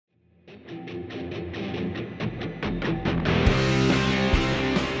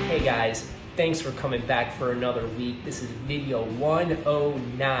Hey guys, thanks for coming back for another week. This is video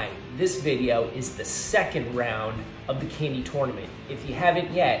 109. This video is the second round of the candy tournament. If you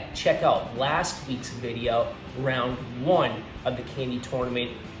haven't yet, check out last week's video, round 1 of the candy tournament,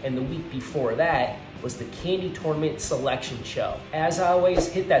 and the week before that was the candy tournament selection show. As always,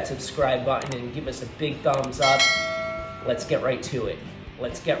 hit that subscribe button and give us a big thumbs up. Let's get right to it.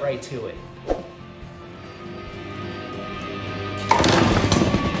 Let's get right to it.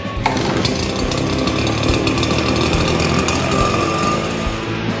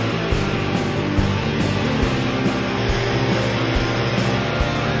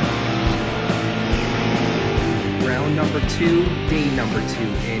 Round number 2, day number 2,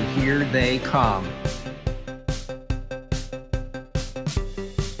 and here they come.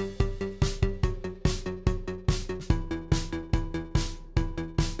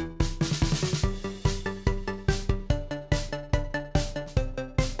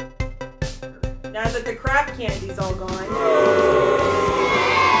 Now that the crab candy's all gone.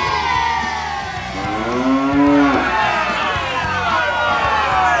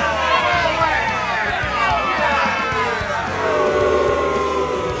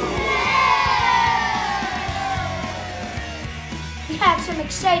 We have some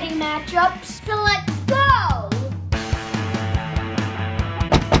exciting matchups, so let's go!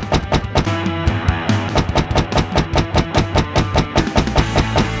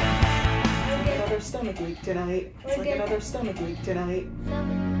 Another stomach leak tonight. It's like another stomach leak tonight.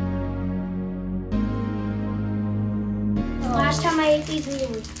 Last time I ate these,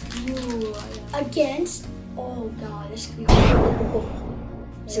 we were against. Oh god, this could be horrible.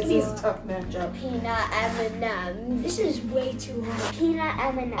 This is a tough matchup. Peanut M&M. This is way too hard. Peanut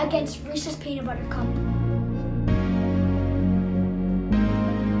M&M against Reese's Peanut Butter Cup.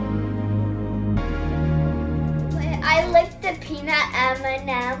 I liked the peanut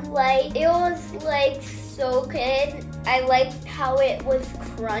M&M. Like, it was like so good. I liked how it was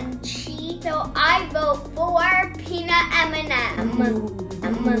crunchy. So I vote for peanut M&M.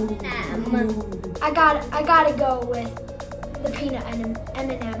 I gotta go with the peanut M&M.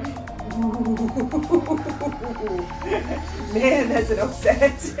 Man, that's an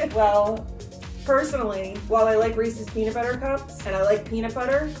upset. Well, personally, while I like Reese's Peanut Butter Cups and I like peanut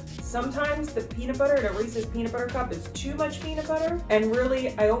butter, sometimes the peanut butter in a Reese's Peanut Butter Cup is too much peanut butter. And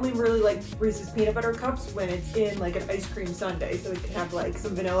really, I only really like Reese's Peanut Butter Cups when it's in like an ice cream sundae. So it can have like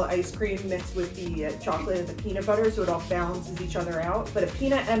some vanilla ice cream mixed with the chocolate and the peanut butter, so it all balances each other out. But a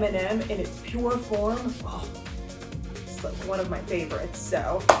peanut M&M in its pure form, oh, it's like one of my favorites.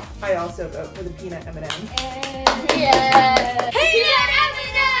 So I also vote for the peanut M&M. Yeah. Peanut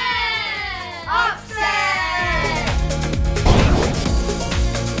M&M! Upset!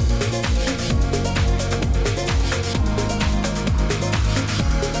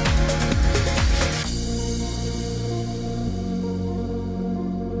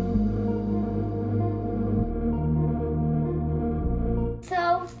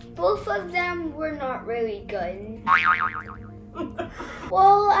 So both of them were not really good.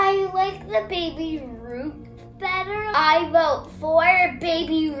 Well, I like the Baby Ruth better. I vote for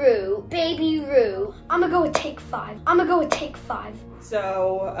Baby Ruth. Baby Ruth. I'm gonna go with take 5.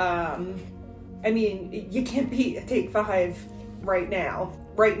 So, I mean, you can't beat a Take 5 right now.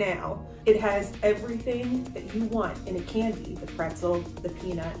 Right now. It has everything that you want in a candy. The pretzel, the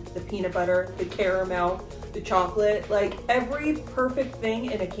peanut butter, the caramel, the chocolate. Like, every perfect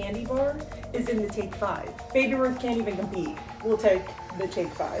thing in a candy bar is in the Take 5. Baby Ruth can't even compete. We'll take the Take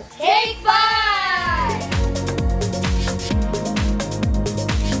 5. Take 5!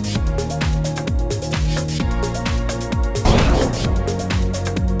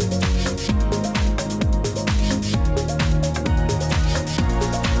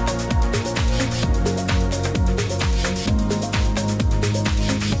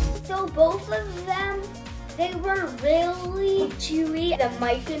 Both of them, they were really chewy. The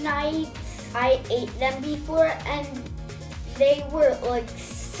Micanites, I ate them before and they were like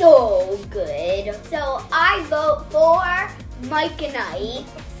so good. So I vote for Micanite.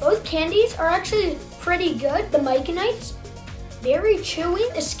 Both candies are actually pretty good. The Micanites, very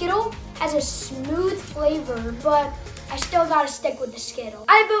chewy. The Skittle has a smooth flavor, but I still gotta stick with the Skittles.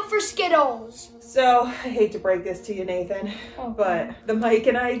 I vote for Skittles. So, I hate to break this to you, Nathan, but the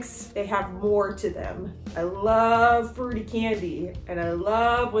Micanites, they have more to them. I love fruity candy, and I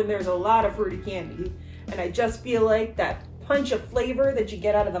love when there's a lot of fruity candy. And I just feel like that punch of flavor that you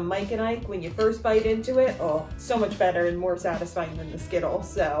get out of the Micanite when you first bite into it, oh, so much better and more satisfying than the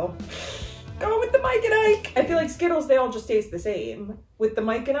Skittles. So, go with the Micanite. I feel like Skittles, they all just taste the same. With the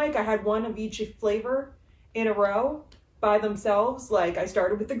Micanite, I had one of each flavor in a row. by themselves. Like I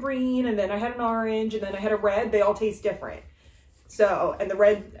started with the green and then I had an orange and then I had a red. They all taste different. So, and the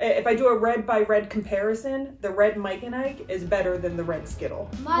red, if I do a red by red comparison, the red Mike and Ike is better than the red Skittle.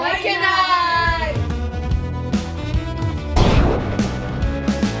 Mike and Ike!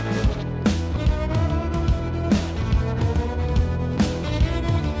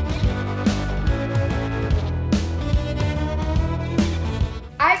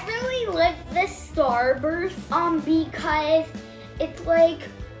 I really like the Starburst because it's like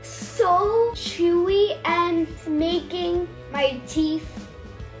so chewy and it's making my teeth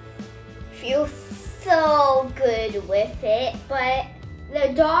feel so good with it. But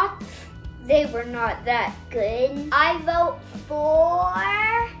the dots, they were not that good. I vote for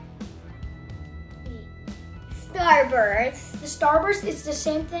Starburst. The Starburst is the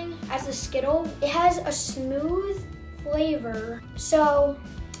same thing as the Skittle. It has a smooth flavor, so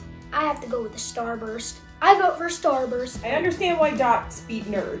I have to go with the Starburst. I vote for Starburst. I understand why dots beat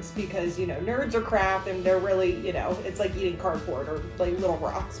nerds because, you know, nerds are crap and they're really, you know, it's like eating cardboard or like little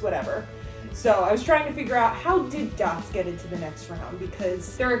rocks, whatever. So I was trying to figure out how did dots get into the next round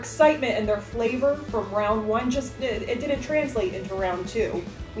because their excitement and their flavor from round one just, it didn't translate into round two.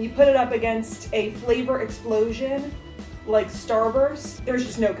 When you put it up against a flavor explosion like Starburst, there's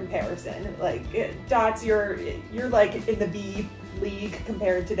just no comparison. Like dots, you're like in the B league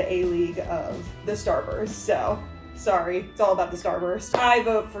compared to the A league of the Starburst. So sorry, it's all about the Starburst. I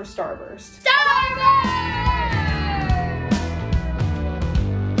vote for Starburst. Starburst!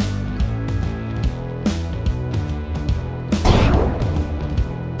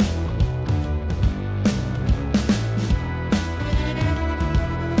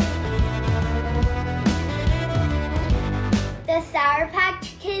 The Sour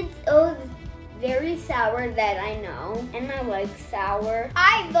Patch Kids, oh, very sour that I know, and I like sour.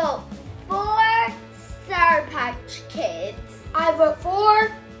 I vote for Sour Patch Kids. I vote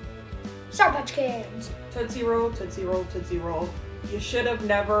for Sour Patch Kids. Tootsie Roll, Tootsie Roll, Tootsie Roll. You should have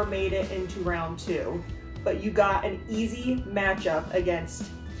never made it into round two, but you got an easy matchup against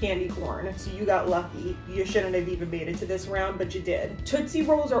candy corn, so you got lucky. You shouldn't have even made it to this round, but you did. Tootsie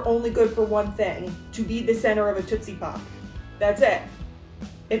Rolls are only good for one thing, to be the center of a Tootsie Pop. That's it.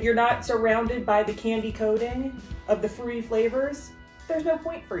 If you're not surrounded by the candy coating of the fruity flavors, there's no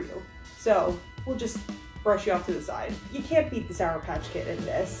point for you. So we'll just brush you off to the side. You can't beat the Sour Patch Kid in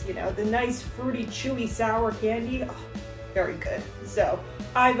this. You know, the nice fruity, chewy, sour candy, oh, very good. So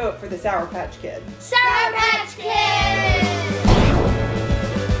I vote for the Sour Patch Kid. Sour Patch Kids!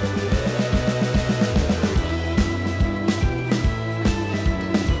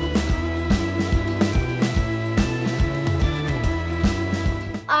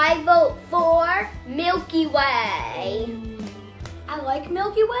 I vote for Milky Way. I like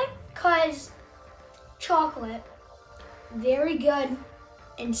Milky Way because chocolate, very good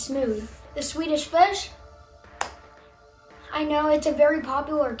and smooth. The Swedish Fish, I know it's a very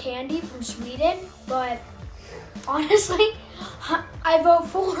popular candy from Sweden, but honestly, I vote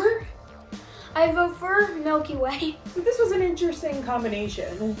for Milky Way. So this was an interesting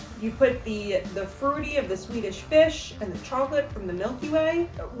combination. You put the fruity of the Swedish Fish and the chocolate from the Milky Way.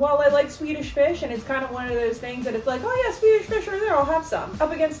 While I like Swedish Fish, and it's kind of one of those things that it's like, oh yeah, Swedish Fish are there, I'll have some.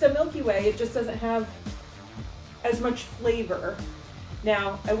 Up against a Milky Way, it just doesn't have as much flavor.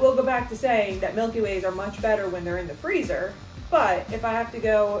 Now, I will go back to saying that Milky Ways are much better when they're in the freezer, but if I have to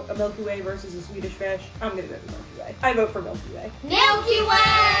go a Milky Way versus a Swedish Fish, I'm gonna go with Milky Way. I vote for Milky Way. Milky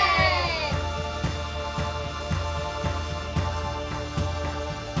Way!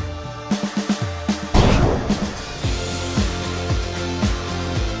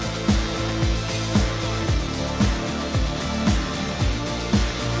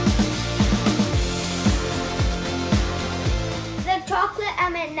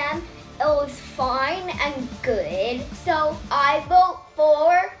 M&M, it was fine and good, so I vote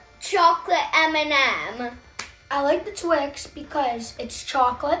for chocolate M&M. I like the Twix because it's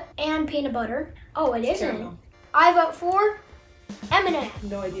chocolate and peanut butter. Oh, it isn't. Terrible. I vote for M&M.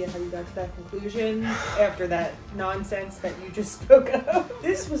 No idea how you got to that conclusion after that nonsense that you just spoke of.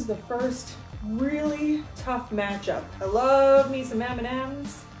 This was the first really tough matchup. I love me some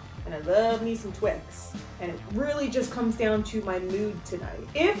M&Ms and I love me some Twix. And it really just comes down to my mood tonight.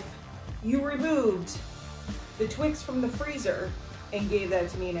 If you removed the Twix from the freezer and gave that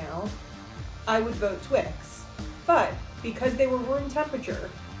to me now, I would vote Twix. But because they were room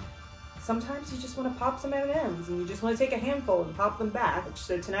temperature, sometimes you just want to pop some M&Ms and you just want to take a handful and pop them back.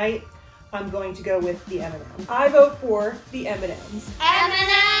 So tonight, I'm going to go with the M&M. I vote for the M&Ms.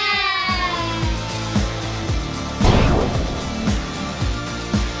 M&M!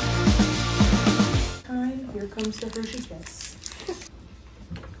 Here comes comes to Hershey Kiss.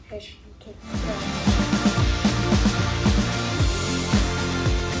 Hershey Kiss.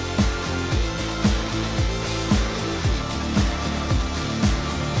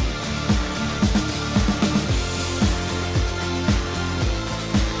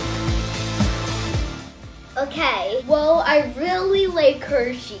 Okay, well, I really like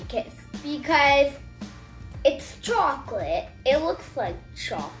Hershey Kiss because it's chocolate. It looks like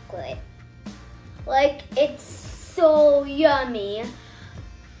chocolate. Like, it's so yummy.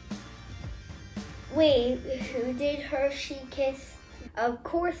 Wait, who did Hershey Kiss? Of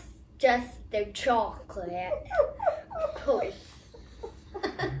course, just the chocolate. Of course.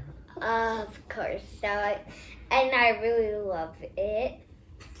 Of course. And I really love it.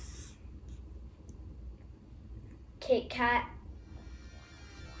 Kit Kat.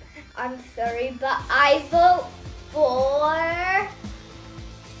 I'm sorry, but I vote for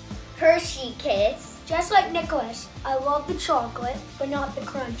Hershey Kiss. Just like Nicholas, I love the chocolate, but not the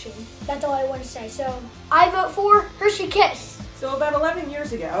crunching. That's all I want to say. So I vote for Hershey Kiss. So about 11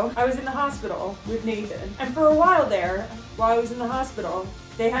 years ago, I was in the hospital with Nathan. And for a while there, while I was in the hospital,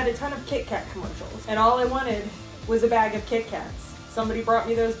 they had a ton of Kit Kat commercials. And all I wanted was a bag of Kit Kats. Somebody brought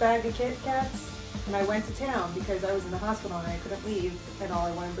me those bag of Kit Kats, and I went to town because I was in the hospital and I couldn't leave, and all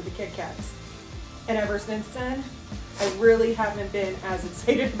I wanted were the Kit Kats. And ever since then, I really haven't been as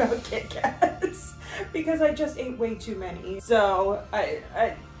excited about Kit Kats because I just ate way too many. So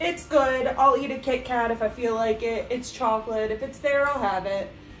it's good. I'll eat a Kit Kat if I feel like it. It's chocolate. If it's there, I'll have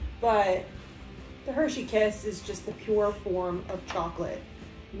it. But the Hershey Kiss is just the pure form of chocolate.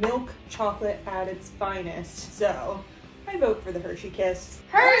 Milk chocolate at its finest. So I vote for the Hershey Kiss.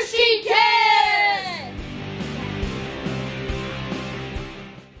 Hershey Kiss!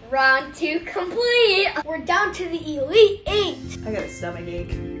 Round 2 complete. We're down to the Elite 8. I got a stomach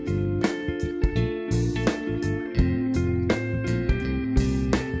ache.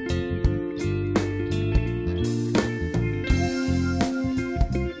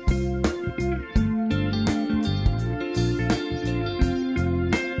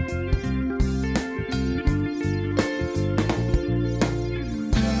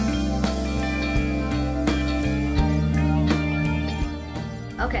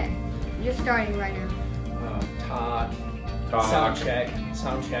 Okay, you're starting right now. Talk. Talk. Sound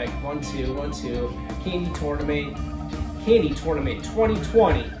check. 1, 2, 1, 2. Candy Tournament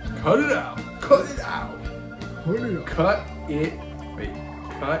 2020. Cut it out. Cut it out. Cut it out. Cut it. Wait.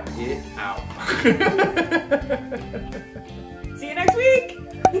 Cut it out.